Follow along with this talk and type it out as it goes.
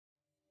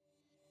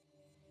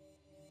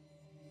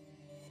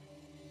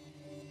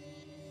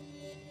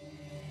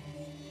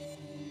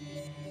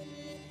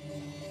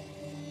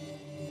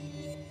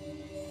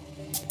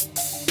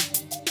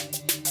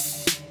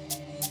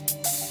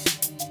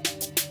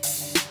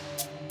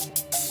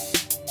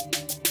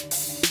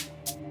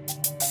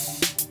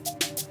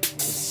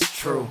It's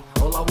true,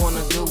 all I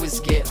wanna do is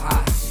get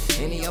high.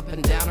 Any up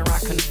and downer I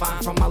can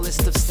find from my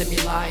list of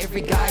stimuli.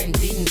 Every guy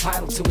indeed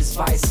entitled to his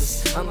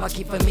vices.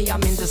 Unlucky for me,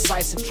 I'm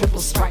indecisive.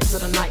 Triple stripes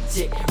of the night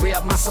tick.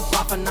 Re-up my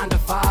supply for 9 to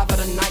 5 at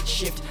a night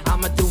shift.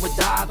 I'ma do or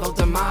die, though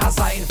demise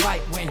I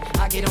invite. When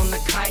I get on the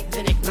kite,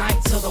 then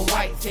ignite till the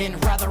white thin.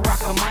 Rather rock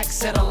a mic,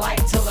 set a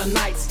light till the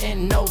night's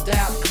end, no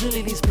doubt.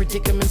 Clearly these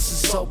predicaments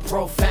are so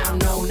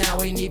profound. No,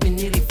 now ain't even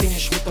nearly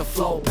finished with the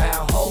flow,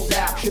 pal. Hold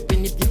out,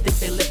 tripping if you think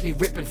they let me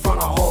rip in front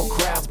of whole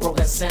crowds. Bro,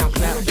 that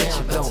SoundCloud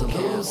down, don't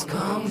lose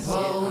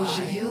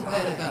composure. You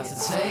better got to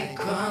take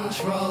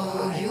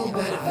control. You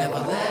better never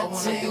let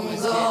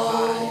things go.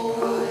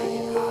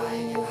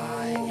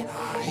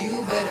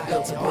 You better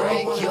build to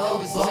break your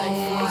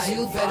bones.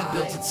 You better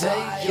build to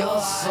take your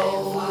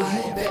soul.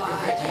 You better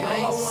wreck you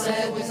ain't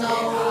said no.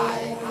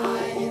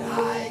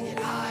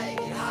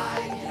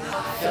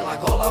 I feel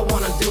like all I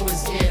wanna do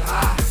is get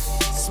high.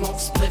 Smoke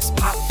spliffs,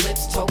 pop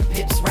flips, toe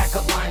pips, rack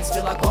up lines.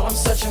 Feel like all I'm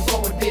searching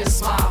for would be a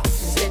smile.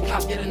 Instead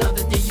cop yet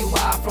another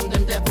DUI from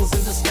them devils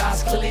in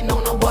disguise. Clearly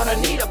don't know what I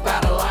need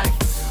about a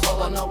life.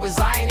 All I know is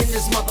I ain't in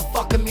this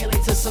motherfucker merely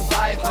to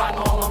survive. I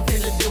know all I'm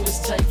finna do is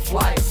take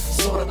flight.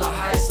 Sort of the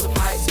highest of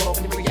heights,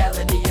 both in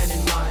reality and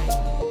in mind.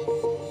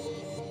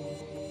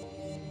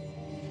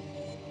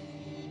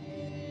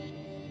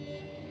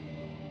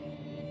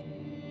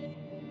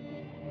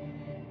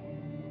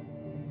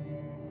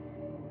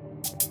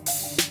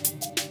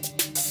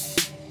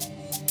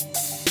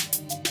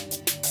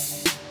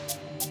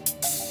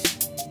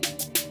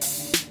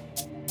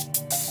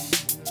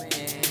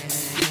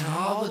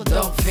 All the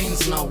dope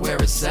fiends know where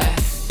it's at.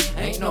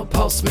 Ain't no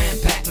postman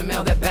packed to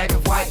mail that bag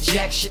of white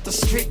jack. Shit, the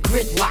street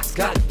grid locks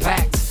got it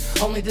packed.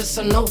 Only this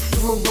a no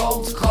through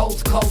roads,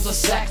 cold,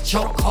 cul-de-sac,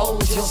 choke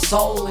holds your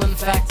soul. In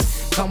fact,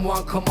 come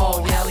one, come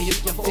all, alley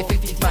if you're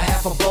 50 for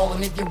half a bowl.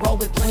 And if you roll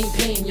with plenty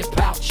penny in your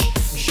pouch,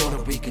 be sure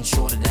that we can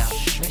short it out.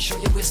 Make sure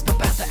you whisper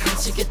about the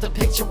ounce, you get the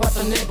picture what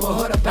the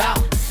neighborhood about.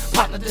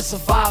 Partner to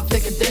survive,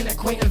 bigger than the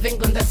Queen of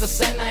England at the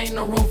center. Ain't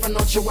no room for no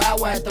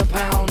chihuahua at the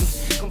pound.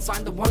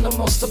 Consigned to one of the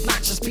most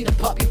obnoxious, be the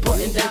puppy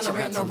putting down. There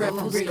ain't no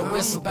referee to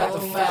whistle about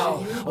the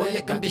foul. Or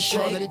you can be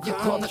sure that if you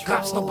call the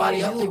cops, nobody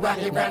help you out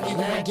here around you.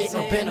 You ain't get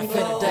no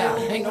benefit of doubt.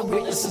 Ain't no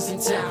witnesses in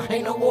town,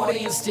 ain't no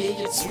audience to hear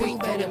your sweet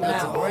better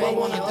mouth. All I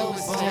wanna do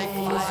is take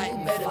flight,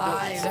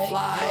 fly and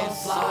fly and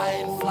fly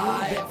and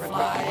fly and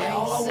fly.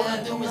 All I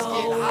wanna do is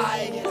get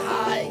high, get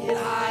high, get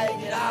high,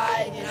 get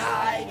high, get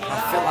high, get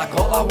high. I feel like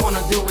all I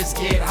wanna do is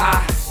get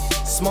high.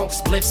 Smoke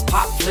spliffs,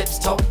 pop flips,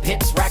 toe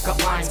pips, rack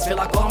up lines. Feel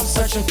like all I'm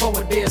searching for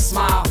would be a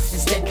smile.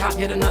 Instead cop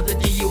yet another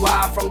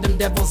DUI from them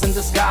devils in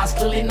disguise.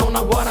 Clearly don't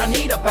know what I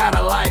need about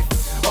a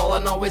life. All I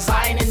know is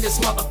I ain't in this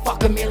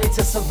motherfucker merely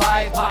to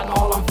survive. I know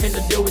all I'm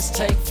finna do is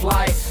take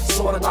flight.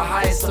 Sort of the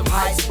highest of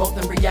heights,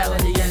 both in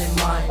reality and in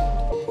mind.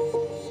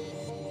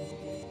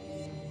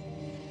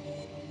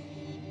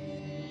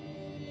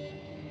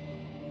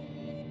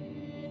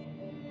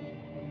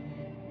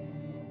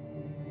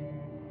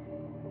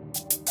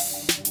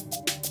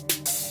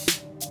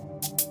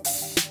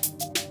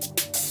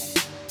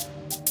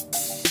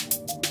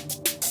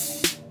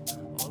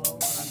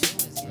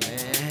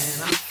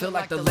 Feel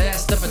like the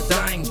last of a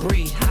dying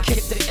breed. I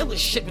kick the illest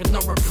shit with no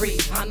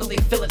reprieve. Finally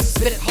feel it,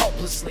 spit it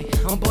hopelessly.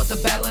 On board the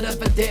ballad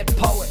of a dead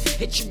poet.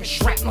 Hit you with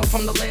shrapnel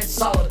from the lead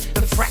solid.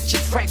 The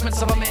fractured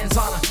fragments of a man's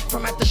honor.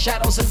 From out the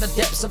shadows and the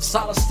depths of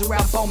solace.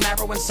 Throughout bone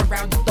marrow and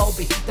surrounded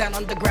Dolby. Down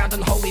underground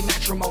in holy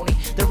matrimony.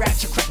 The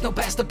rapture crack, no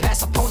bastard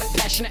pass opponent.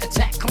 Passionate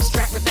attack comes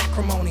strapped with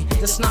acrimony.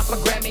 This not for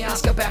Grammy,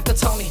 Oscar, BAFTA,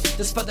 Tony.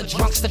 This for the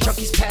drunks, the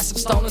junkies, passive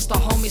stoners. The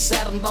homies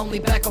sad and lonely,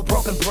 back or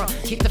broken, bruh.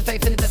 Keep the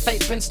faith in it, the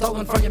faith been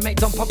stolen from your mate.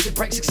 Don't pump your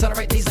brakes.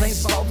 Accelerate, these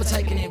lanes are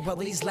overtaking it. Well,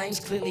 these lanes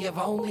clearly have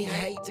only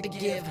hate to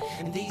give.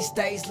 And these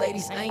days,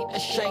 ladies ain't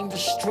ashamed to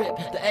strip.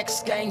 The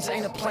X Games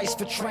ain't a place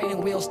for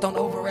training wheels. Don't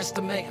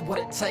overestimate what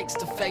it takes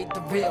to fade the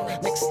real.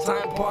 Next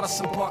time,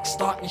 partisan park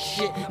starting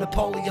shit.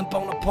 Napoleon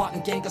Bonaparte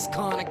and Genghis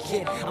Khan a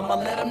kid. I'ma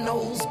let them know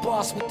who's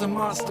boss with the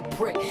monster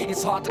prick.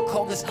 It's hard to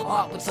call this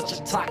art with such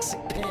a toxic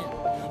pen.